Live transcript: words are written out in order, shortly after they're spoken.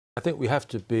I think we have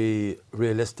to be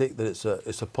realistic that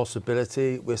it's a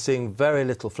possibility. We're seeing very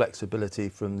little flexibility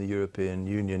from the European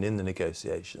Union in the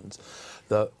negotiations.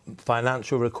 The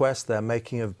financial requests they're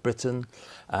making of Britain,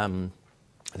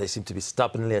 they seem to be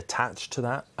stubbornly attached to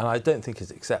that, and I don't think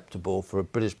it's acceptable for a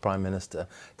British Prime Minister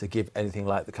to give anything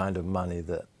like the kind of money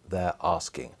that they're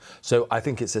asking. So I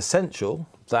think it's essential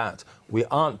that we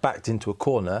aren't backed into a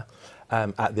corner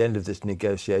at the end of this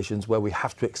negotiations where we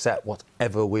have to accept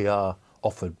whatever we are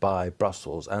offered by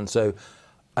Brussels. And so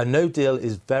a no deal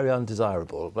is very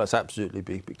undesirable. Let's absolutely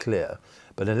be clear.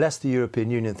 But unless the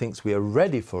European Union thinks we are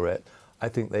ready for it, I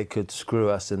think they could screw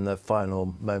us in the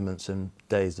final moments and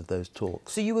days of those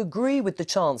talks. So you agree with the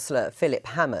Chancellor, Philip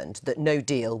Hammond, that no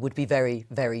deal would be very,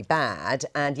 very bad.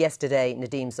 And yesterday,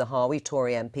 Nadhim Zahawi,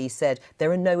 Tory MP, said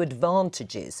there are no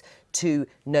advantages to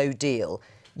no deal.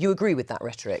 You agree with that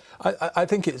rhetoric? I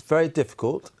think it's very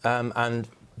difficult and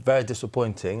very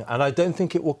disappointing, and I don't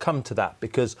think it will come to that,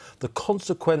 because the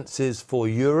consequences for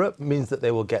Europe means that they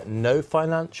will get no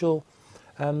financial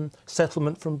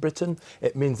settlement from Britain.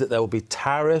 It means that there will be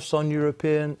tariffs on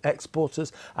European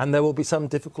exporters, and there will be some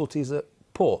difficulties at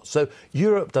port. So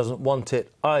Europe doesn't want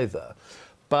it either,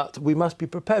 but we must be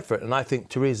prepared for it. And I think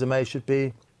Theresa May should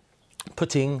be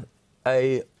putting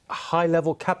a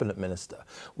high-level cabinet minister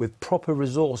with proper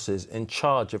resources in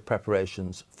charge of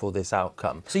preparations for this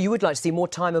outcome. So you would like to see more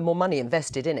time and more money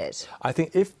invested in it? I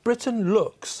think if Britain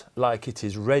looks like it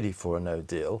is ready for a no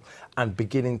deal and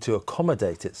beginning to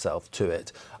accommodate itself to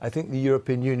it, I think the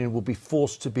European Union will be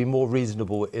forced to be more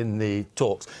reasonable in the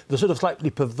talks. The sort of slightly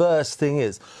perverse thing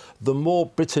is, the more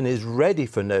Britain is ready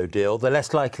for no deal, the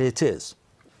less likely it is.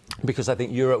 Because I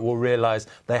think Europe will realise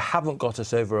they haven't got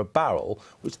us over a barrel,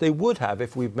 which they would have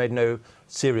if we've made no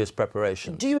serious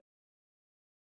preparation.